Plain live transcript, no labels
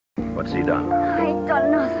What's he done? I ain't done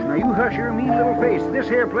nothing. Now, you hush your mean little face. This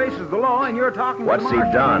here place is the law, and you're talking What's to he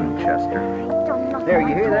done? Chester. I ain't done nothing. There,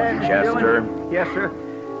 you hear that, Mr. Chester? Dillon? Yes, sir.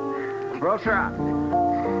 Well, sir,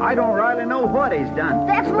 I don't rightly know what he's done.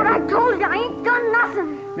 That's what I told you. I ain't done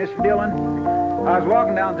nothing. Mr. Dillon, I was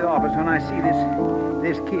walking down to the office when I see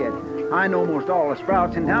this kid. I know most all the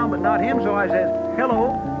sprouts in town, but not him, so I says,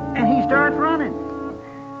 hello, and he starts running.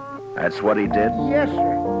 That's what he did? Yes,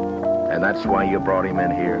 sir. And that's why you brought him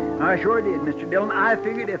in here? I sure did, Mr. Dillon. I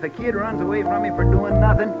figured if a kid runs away from me for doing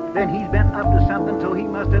nothing, then he's been up to something, so he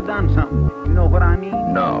must have done something. You know what I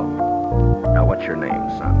mean? No. Now, what's your name,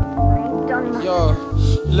 son? I ain't done nothing. Yo,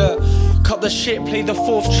 look, cut the shit, play the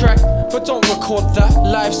 4th track, but don't record that.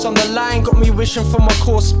 Life's on the line, got me wishing for my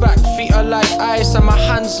course back. Feet are like ice and my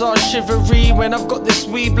hands are shivery when I've got this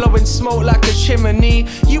weed blowing smoke like a chimney.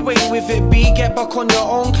 You ain't with it, B, get back on your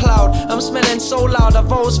own cloud. I'm smelling so loud, I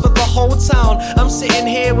votes for the whole town. I'm sitting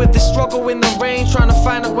here with this struggle in the rain, trying to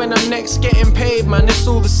find out when I'm next getting paid, man, it's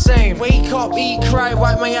all the same. Wake up, eat, cry,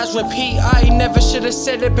 wipe my ass, repeat. I never should have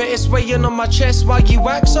said it, but it's weighing on my chest while you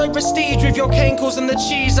act so prestige with your cankles and the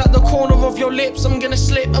cheese at the corner of your lips. I'm gonna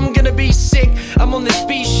slip, I'm gonna be sick. I'm on this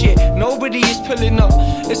beast shit, nobody is pulling up.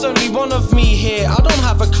 There's only one of me here, I don't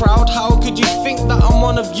have a crowd. How could you think that I'm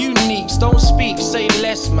one of you neeks? Don't speak, say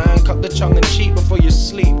less, man. Cut the tongue and cheek before you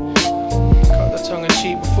sleep. Cut the tongue and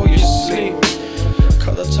cheek before you sleep.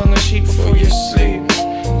 Cut the tongue and cheek before you sleep.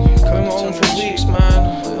 Coming home for weeks,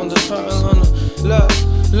 man. On the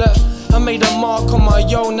look. I made a mark on my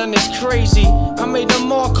own and it's crazy. I made a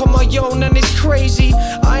mark on my own and it's crazy.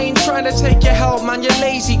 I ain't trying to take your help, man, you're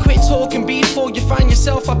lazy. Quit talking before you find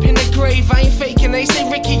yourself up in the grave. I ain't faking, they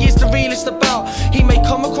say Ricky is the realest about. He may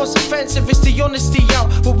come across offensive, it's the honesty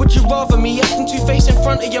out. But would you rather me acting two-faced in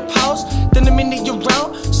front of your pals than the minute you're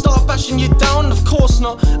out, start bashing you down? Of course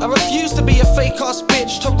not. I refuse to be a fake-ass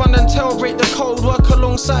bitch, to run and tell Rick the cold work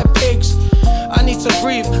alongside pigs. I need to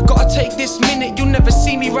breathe, gotta take this minute. You'll never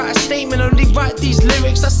see me write a statement, only write these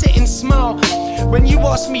lyrics. I sit and smile when you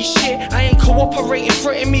ask me shit. I ain't cooperating,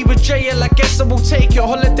 threaten me with jail. I guess I will take your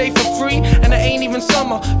holiday for free, and it ain't even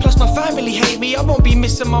summer. Plus my family hate me, I won't be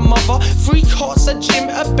missing my mother. 3 cots, a gym,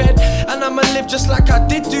 a bed, and I'ma live just like I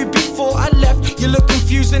did do before I left. You look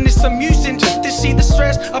confused and it's amusing just to see the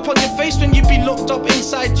stress up on your face when you be locked up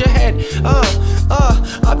inside your head.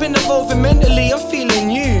 I've been evolving mentally, I'm feeling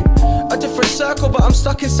new. A different circle, but I'm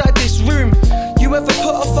stuck inside this room. You ever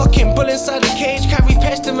put a fucking bull inside a cage, carry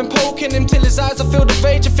pest him and poking him till his eyes are filled with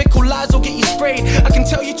rage? Your fickle lies will get you sprayed. I can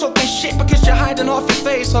tell you talking shit because you're hiding half your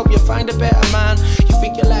face. Hope you find a better man. You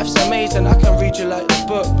think your life's amazing, I can read you like the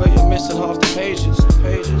book, but you're missing half the pages.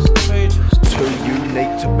 Too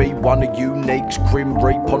unique to be one of uniques. Grim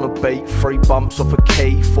rape on a bait, 3 bumps off a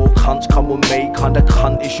key. 4 cunts come with me, kinda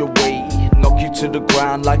cunt is your weed. Knock you to the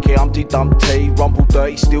ground like a Humpty Dumpty. Rumble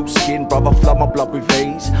dirty, still skin, brother, flood my blood with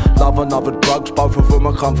ease. Love and other drugs, both of them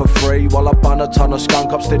I come for free. While I bun a ton of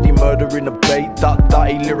skunk up, steady murdering the beat.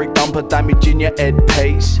 Dirty lyric dumper, damaging your head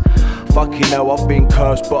piece. Fucking hell, I've been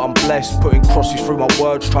cursed, but I'm blessed. Putting crosses through my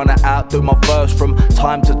words, trying to outdo my verse. From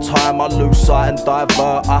time to time, I lose sight and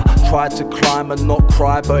divert. I try to climb and not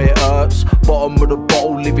cry, but it hurts. Bottom of the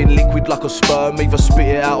bottle, living liquid like a sperm. Either spit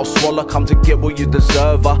it out or swallow, come to get what you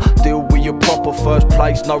deserve. I deal with your proper, first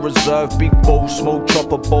place, no reserve. Big ball, small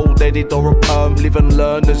chopper, bald-headed or a perm. Live and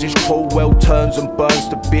learn as this cruel world turns and burns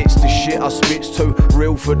to bits. The shit I spit's too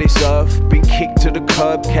real for this earth. Been kicked to the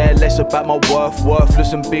curb, care less about my worth.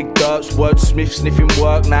 Worthless and big dirt. Wordsmith sniffing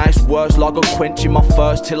work, now it's worse. Like a quench in my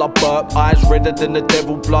thirst till I burp. Eyes redder than the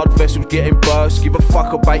devil, blood vessels getting burst. Give a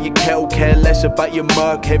fuck about your kettle, care less about your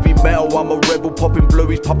murk. Heavy metal, I'm a rebel, popping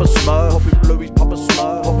blueies, pop a smurf. Popping blueies, pop a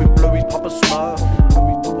smurf. Popping blueies, pop a smurf.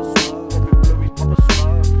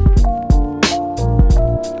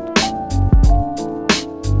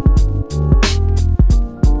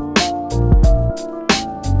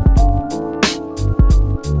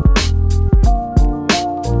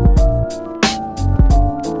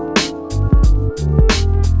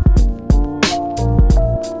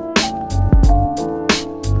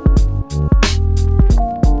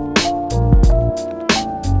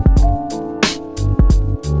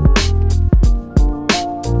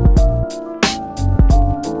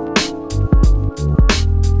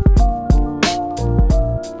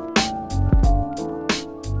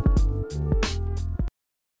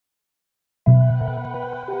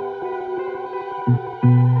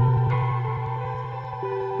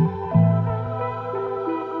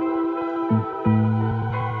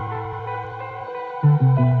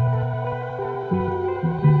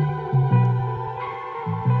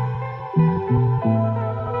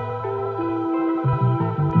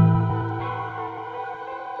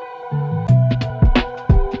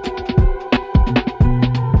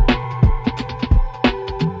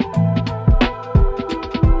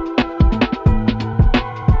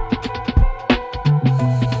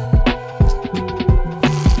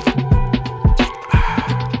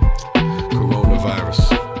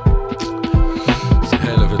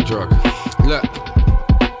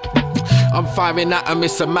 Firing at 'em,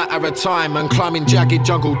 it's a matter of time. And climbing jagged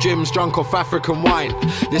jungle gyms, drunk off African wine.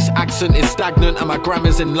 This accent is stagnant and my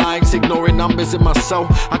grammar's in lines. Ignoring numbers in my soul,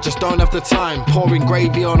 I just don't have the time. Pouring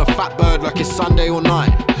gravy on a fat bird like it's Sunday all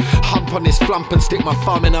night. Hump on this flump and stick my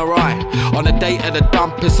thumb in her eye. On a date at the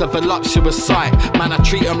dump, it's a voluptuous sight. Man, I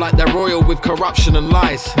treat them like they're royal with corruption and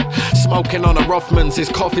lies. Smoking on a Rothmans, his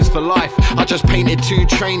coffee's for life. I just painted 2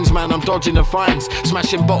 trains, man, I'm dodging the fines.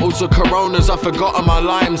 Smashing bottles of Coronas, I've forgotten my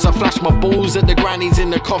limes. I flash my balls at the grannies in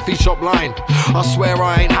the coffee shop line. I swear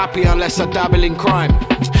I ain't happy unless I dabble in crime.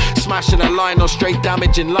 Smashing a line or straight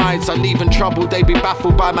damaging lies. I leave in trouble, they be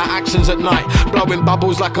baffled by my actions at night. Blowing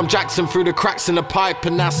bubbles like I'm Jackson through the cracks in the pipe,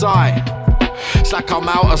 and that's I. It's like I'm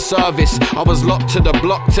out of service. I was locked to the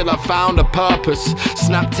block till I found a purpose.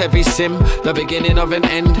 Snapped every sim, the beginning of an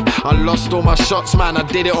end. I lost all my shots, man, I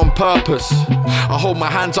did it on purpose. I hold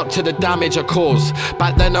my hands up to the damage I caused.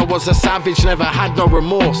 Back then I was a savage, never had no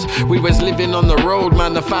remorse. We was living on the road,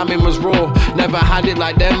 man, the famine was raw. Never had it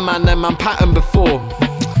like them man pattern before.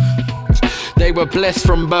 They were blessed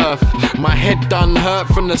from birth. My head done hurt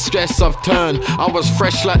from the stress I've turned. I was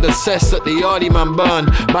fresh like the cess that the yardie man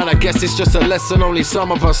burned. Man, I guess it's just a lesson only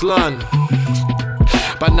some of us learn.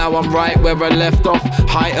 But now I'm right where I left off.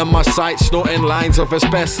 Height of my sight, snorting lines of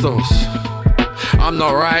asbestos. I'm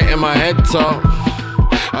not right in my head top.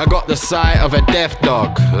 I got the sight of a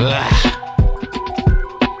Deafdog. Ugh.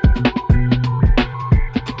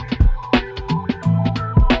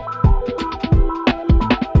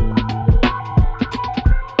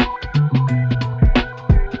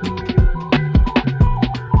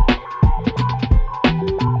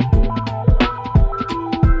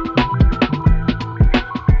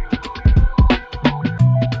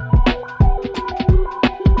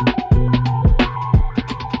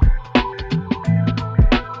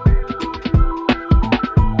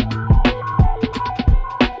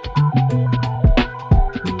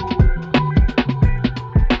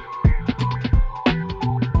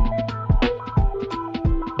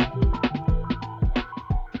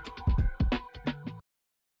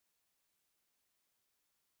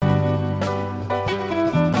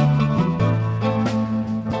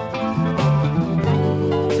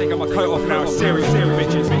 Off now, serious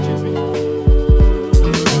bitches.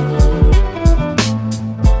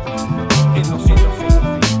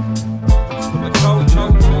 The culture,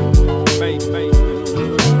 mate.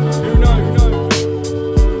 Who knows?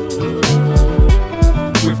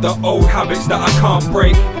 With the old habits that I can't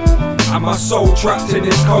break, and my soul trapped in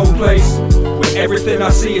this cold place, where everything I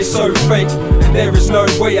see is so fake, and there is no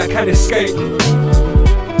way I can escape.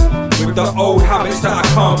 With the old habits that I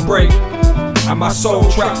can't break, and my soul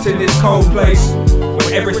trapped in this cold place,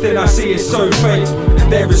 where everything I see is so fake, and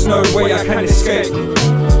there is no way I can escape.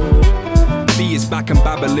 B is back and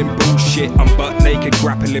babbling bullshit. I'm butt naked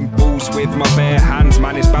grappling balls with my bare hands.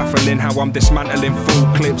 Man, it's baffling how I'm dismantling full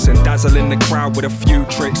clips and dazzling the crowd with a few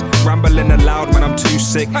tricks. Rambling aloud when I'm too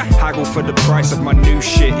sick. Haggle for the price of my new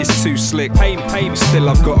shit, it's too slick. Pay me, still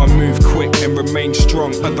I've gotta move quick and remain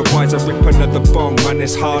strong. Otherwise I rip another bong. Man,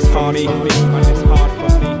 it's hard for me.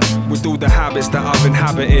 With all the habits that I've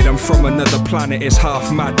inhabited, I'm from another planet. It's half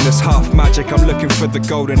madness, half magic. I'm looking for the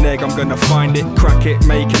golden egg, I'm gonna find it, crack it,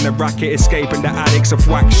 making a racket, escaping the addicts of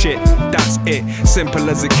whack shit. That's it, simple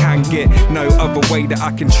as it can get. No other way that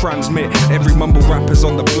I can transmit. Every mumble rapper's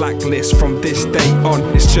on the blacklist. From this day on,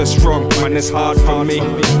 it's just wrong. Man, it's hard for me.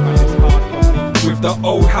 With the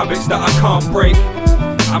old habits that I can't break,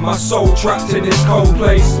 and my soul trapped in this cold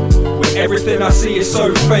place, where everything I see is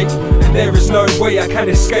so fake, and there is no way I can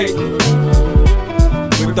escape.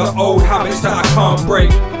 With the old habits that I can't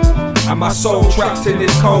break, and my soul trapped in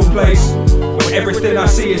this cold place, where everything I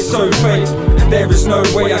see is so fake, and there is no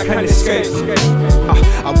way I can escape.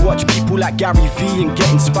 I watch people like Gary V and get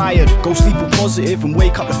inspired. Go sleep all positive and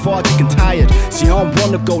wake up lethargic and tired. See, I don't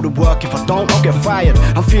wanna go to work, if I don't, I'll get fired.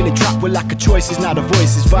 I'm feeling trapped with lack of choices, now the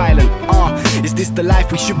voice is violent. Is this the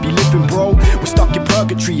life we should be living, bro? We're stuck in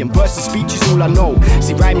purgatory and verse and speech is all I know.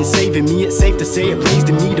 See, rhyming saving me, it's safe to say it raised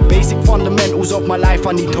in me. The basic fundamentals of my life,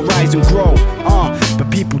 I need to rise and grow. But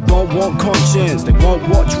people don't want conscience, they won't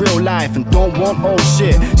watch real life and don't want old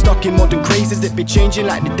shit. Stuck in modern crazes that be changing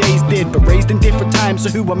like the days did, but raised in different times, so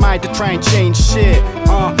who am I to try and change shit?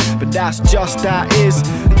 But that's just how it is,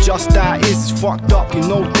 and just how it is, it's fucked up, you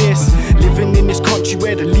know this. Living in this country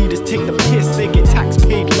where the leaders take the piss, they get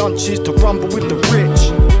tax-paid lunches to rumble with the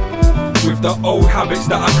rich. With the old habits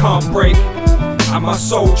that I can't break, and my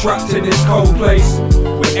soul trapped in this cold place,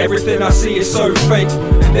 where everything I see is so fake,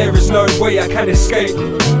 and there is no way I can escape.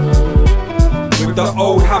 With the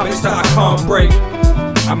old habits that I can't break,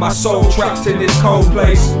 and my soul trapped in this cold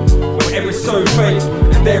place, where whatever is so fake,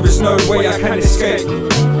 and there is no way I can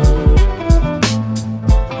escape.